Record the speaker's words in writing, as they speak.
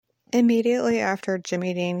Immediately after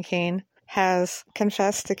Jimmy Dean Keene has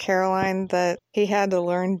confessed to Caroline that he had to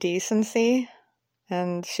learn decency,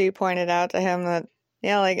 and she pointed out to him that,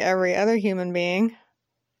 yeah, like every other human being,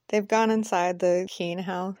 they've gone inside the Keene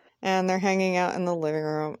house and they're hanging out in the living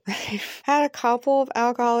room. They've had a couple of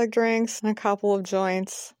alcoholic drinks and a couple of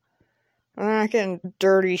joints. They're not getting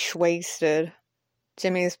dirty wasted.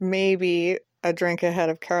 Jimmy's maybe a drink ahead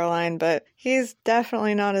of Caroline, but he's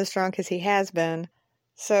definitely not as drunk as he has been.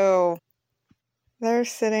 So they're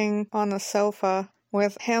sitting on the sofa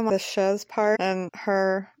with him on the chaise part and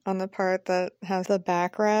her on the part that has the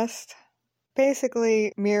backrest,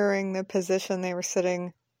 basically mirroring the position they were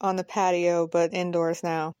sitting on the patio, but indoors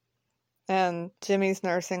now. And Jimmy's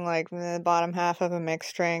nursing like the bottom half of a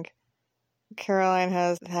mixed drink. Caroline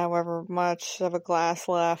has however much of a glass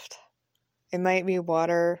left. It might be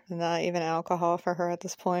water, not even alcohol for her at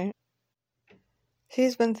this point.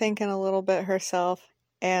 She's been thinking a little bit herself,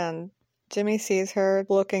 and Jimmy sees her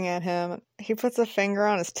looking at him. He puts a finger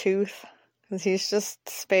on his tooth, because he's just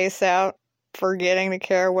spaced out, forgetting to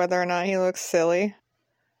care whether or not he looks silly.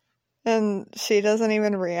 And she doesn't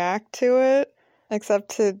even react to it,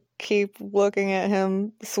 except to keep looking at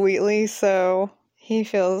him sweetly, so he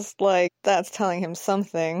feels like that's telling him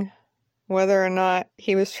something, whether or not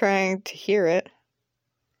he was trying to hear it.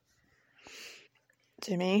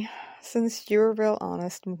 Jimmy, since you were real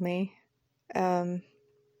honest with me, can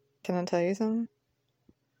I tell you something?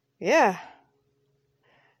 Yeah.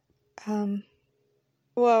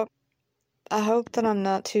 Well, I hope that I'm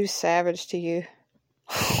not too savage to you.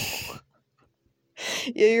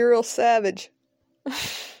 Yeah, you're real savage.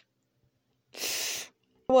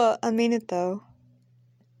 Well, I mean it though.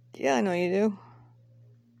 Yeah, I know you do.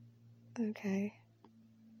 Okay.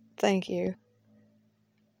 Thank you.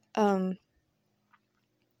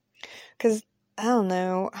 'Cause, I don't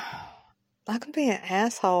know, I could be an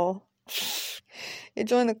asshole. You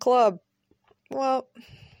join the club. Well,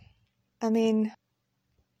 I mean,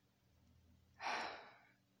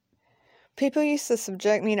 people used to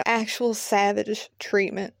subject me to actual savage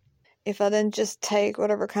treatment if I didn't just take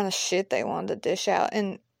whatever kind of shit they wanted to dish out,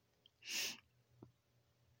 and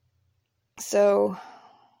so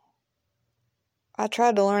I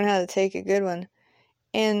tried to learn how to take a good one,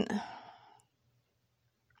 and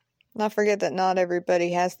not forget that not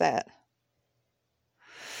everybody has that.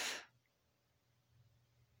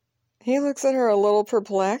 He looks at her a little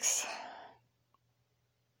perplexed.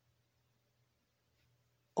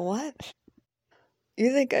 What?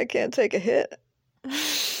 You think I can't take a hit?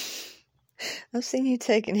 I've seen you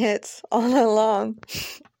taking hits all night long.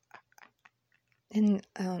 And,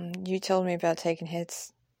 you told me about taking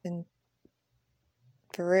hits, and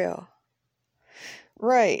for real.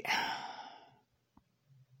 Right.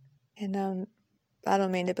 And, I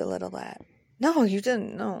don't mean to belittle that. No, you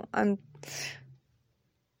didn't. No, I'm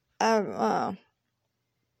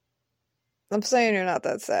saying you're not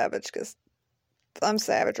that savage, because I'm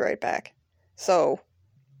savage right back. So,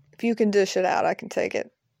 if you can dish it out, I can take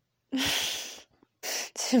it.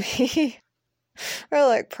 To me, we're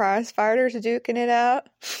like prize fighters duking it out.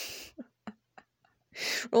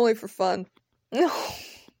 Only for fun. No.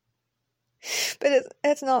 But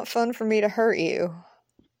it's not fun for me to hurt you.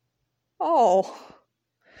 Oh.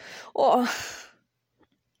 Well,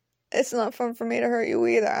 it's not fun for me to hurt you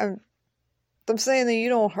either. I'm saying that you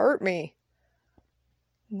don't hurt me.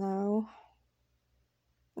 No.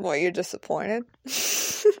 What, you're disappointed?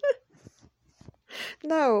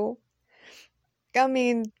 No. I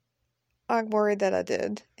mean, I'm worried that I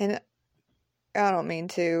did. And I don't mean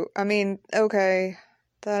to. I mean, okay,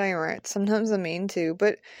 that ain't right. Sometimes I mean to,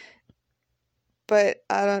 but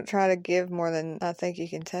I don't try to give more than I think you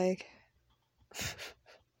can take.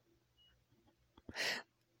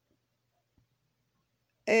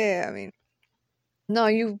 Yeah, I mean, no,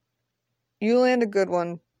 you land a good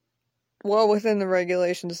one well within the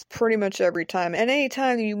regulations pretty much every time. And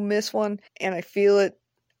anytime you miss one and I feel it,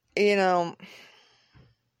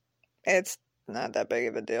 it's not that big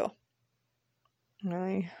of a deal.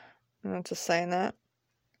 Really? I'm not just saying that.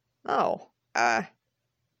 No. What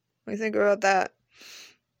do you think about that?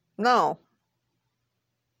 No.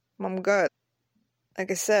 I'm good.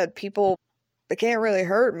 Like I said, people, they can't really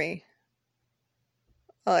hurt me.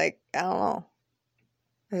 Like, I don't know.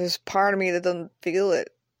 There's part of me that doesn't feel it.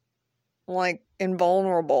 I'm, like,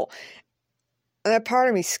 invulnerable. And that part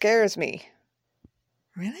of me scares me.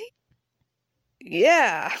 Really?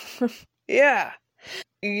 Yeah. Yeah.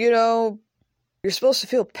 You're supposed to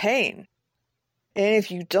feel pain. And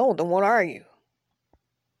if you don't, then what are you?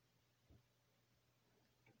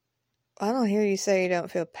 I don't hear you say you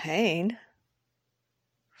don't feel pain.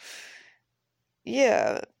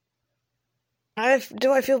 Yeah,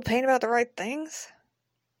 Do I feel pain about the right things?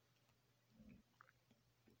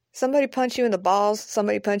 Somebody punch you in the balls,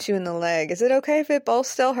 somebody punch you in the leg. Is it okay if it both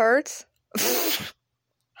still hurts?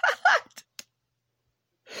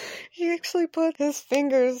 He actually put his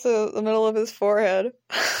fingers in the middle of his forehead.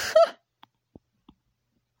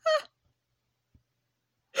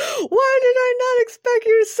 Why did I not expect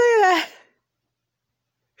you to say that?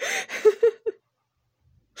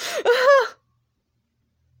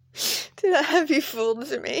 Did I have you fooled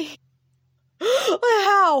to me?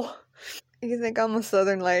 How? You think I'm a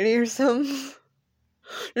southern lady or something?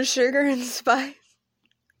 The sugar and spice?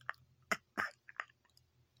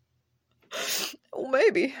 Well,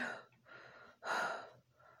 maybe.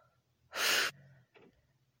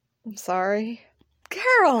 I'm sorry.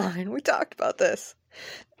 Caroline, we talked about this.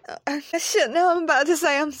 Shit, now I'm about to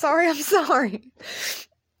say I'm sorry.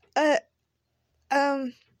 I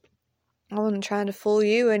wasn't trying to fool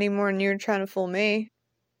you any more than you were trying to fool me.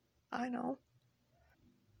 I know.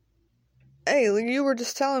 Hey, you were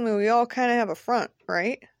just telling me we all kind of have a front,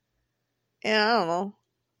 right? Yeah, I don't know.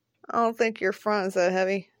 I don't think your front is that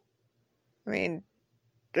heavy. I mean,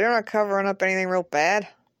 they're not covering up anything real bad.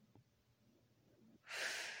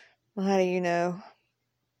 Well, how do you know?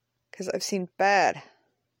 Because I've seen bad.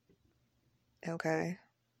 Okay.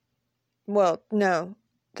 Well, no.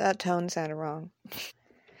 That tone sounded wrong.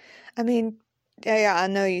 I mean, yeah, I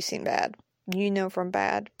know you've seen bad. You know from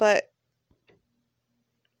bad, but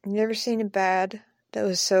you never seen a bad that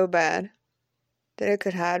was so bad that it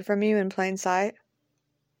could hide from you in plain sight?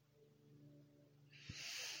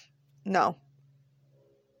 No.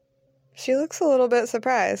 She looks a little bit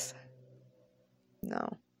surprised.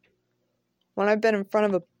 No. When I've been in front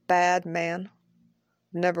of a bad man,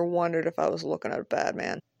 I've never wondered if I was looking at a bad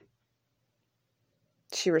man.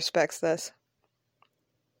 She respects this.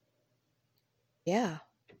 Yeah.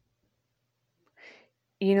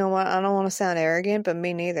 You know what? I don't want to sound arrogant, but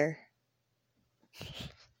me neither.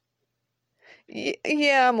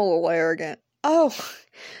 Yeah, I'm a little arrogant. Oh,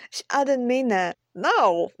 I didn't mean that.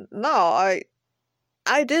 No,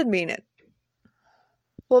 I did mean it.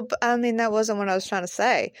 Well, I mean, that wasn't what I was trying to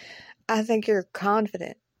say. I think you're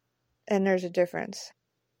confident, and there's a difference.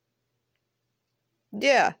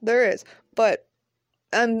 Yeah, there is, but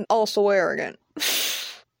I'm also arrogant.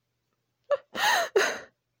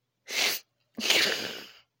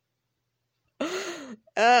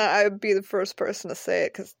 I'd be the first person to say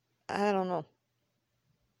it, because I don't know.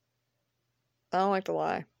 I don't like to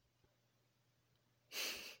lie.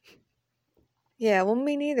 Yeah, well,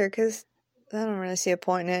 me neither, because I don't really see a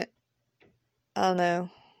point in it. I don't know.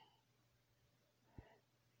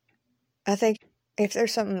 I think if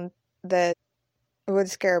there's something that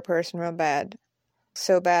would scare a person real bad,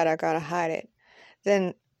 so bad I gotta hide it,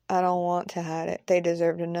 then I don't want to hide it. They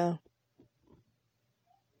deserve to know.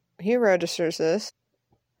 He registers this.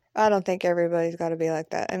 I don't think everybody's gotta be like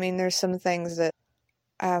that. I mean, there's some things that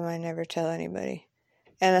I might never tell anybody.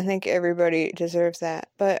 And I think everybody deserves that.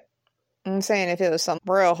 But I'm saying if it was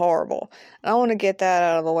something real horrible, I want to get that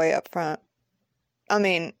out of the way up front. I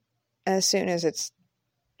mean, as soon as it's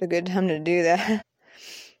a good time to do that.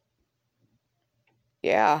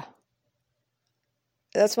 Yeah.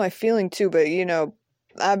 That's my feeling too, but you know,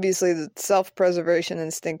 obviously the self-preservation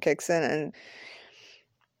instinct kicks in, and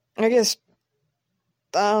I guess,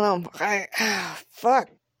 I don't know, fuck.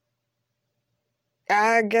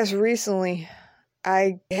 I guess recently,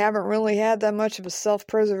 I haven't really had that much of a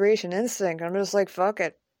self-preservation instinct. I'm just like, fuck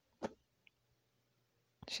it.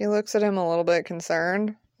 She looks at him a little bit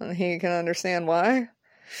concerned, and he can understand why.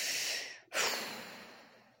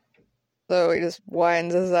 So he just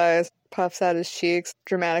widens his eyes, puffs out his cheeks,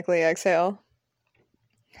 dramatically exhale.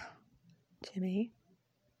 Jimmy,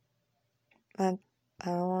 I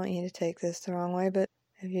don't want you to take this the wrong way, but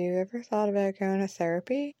have you ever thought about going to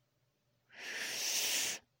therapy?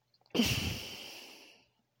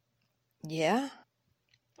 Yeah?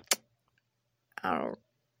 I don't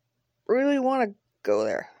really want to go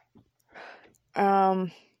there.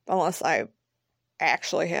 Unless I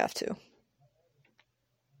actually have to.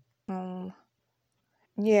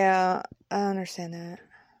 Yeah, I understand that.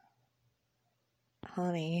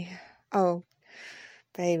 Honey. Oh,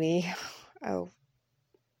 baby. Oh,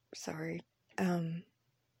 sorry.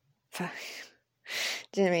 Fuck.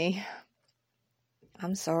 Jimmy.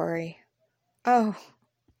 I'm sorry. Oh.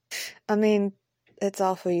 I mean, it's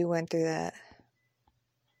awful you went through that.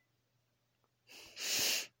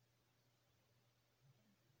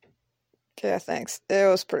 Yeah, thanks. It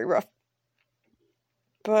was pretty rough.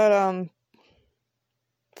 But,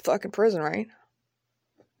 fucking prison, right?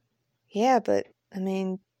 Yeah, but, I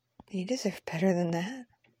mean, you deserve better than that.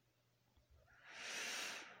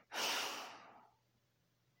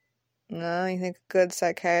 No, you think a good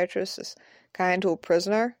psychiatrist is kind to a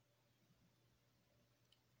prisoner?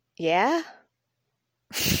 Yeah?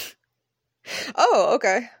 Oh,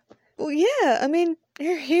 okay. Well, yeah, I mean,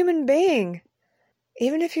 you're a human being.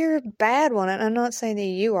 Even if you're a bad one, and I'm not saying that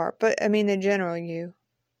you are, but I mean the general you.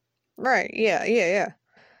 Right, yeah.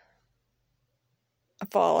 I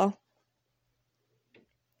follow.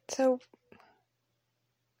 So,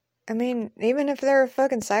 I mean, even if they're a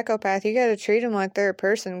fucking psychopath, you gotta treat them like they're a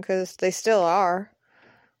person, because they still are.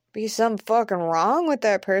 Be something fucking wrong with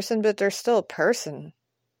that person, but they're still a person.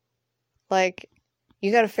 Like,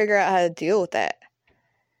 you gotta figure out how to deal with that.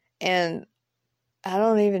 And I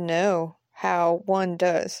don't even know how one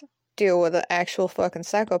does deal with an actual fucking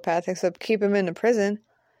psychopath except keep him in the prison.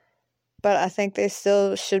 But I think they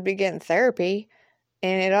still should be getting therapy,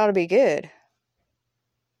 and it ought to be good.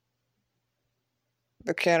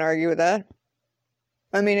 I can't argue with that.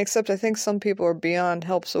 I mean, except I think some people are beyond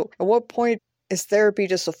help, so at what point is therapy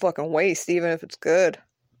just a fucking waste, even if it's good?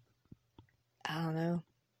 I don't know.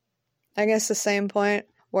 I guess the same point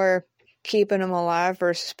where keeping them alive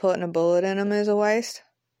versus putting a bullet in them is a waste.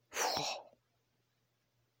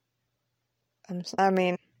 I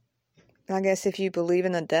mean, I guess if you believe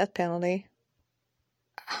in the death penalty.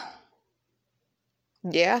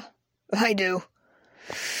 Yeah, I do.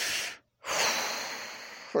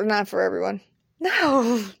 Not for everyone.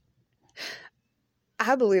 No!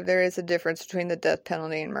 I believe there is a difference between the death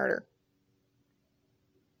penalty and murder.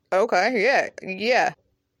 Okay, yeah.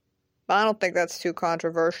 I don't think that's too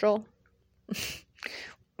controversial.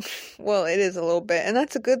 Well, it is a little bit, and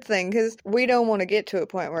that's a good thing, because we don't want to get to a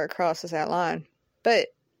point where it crosses that line. But,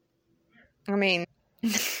 I mean,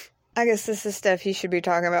 I guess this is stuff you should be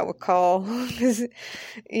talking about with Cole, because,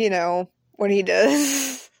 you know, what he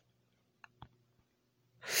does.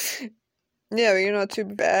 Yeah, but you're not too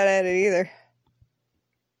bad at it either.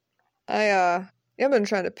 I've been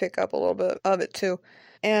trying to pick up a little bit of it too.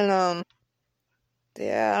 And,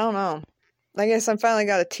 yeah, I don't know. I guess I finally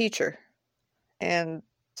got a teacher. And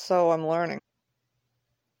so I'm learning.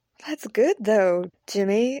 That's good though,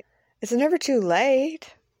 Jimmy. It's never too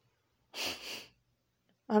late.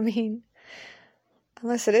 I mean,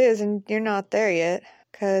 unless it is and you're not there yet.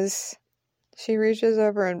 'Cause she reaches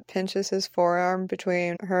over and pinches his forearm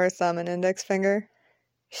between her thumb and index finger.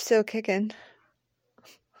 You're still kicking.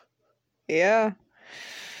 Yeah.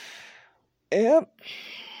 Yep.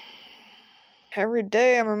 Every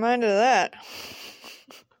day I'm reminded of that.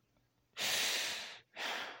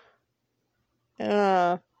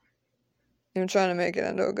 And, I'm trying to make it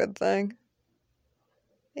into a good thing.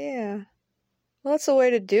 Yeah. Well, that's a way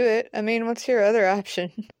to do it. I mean, what's your other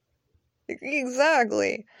option?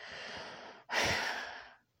 Exactly.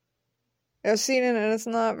 I've seen it and it's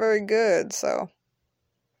not very good, so.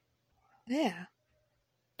 Yeah.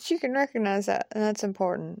 But you can recognize that, and that's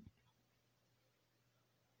important.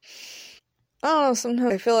 I don't know,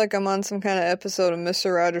 sometimes I feel like I'm on some kind of episode of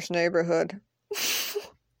Mr. Rogers' Neighborhood.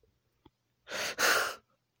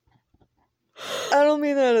 I don't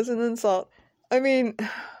mean that as an insult. I mean,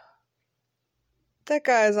 that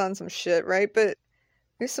guy is on some shit, right? But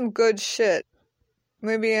there's some good shit.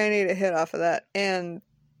 Maybe I need a hit off of that. And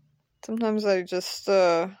sometimes I just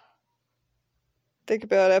think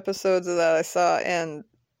about episodes of that I saw, and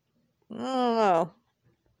I don't know.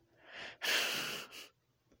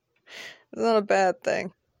 It's not a bad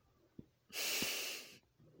thing.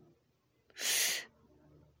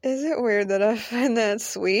 Is it weird that I find that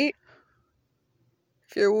sweet?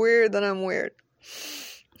 If you're weird, then I'm weird.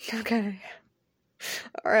 Okay.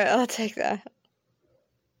 Alright, I'll take that.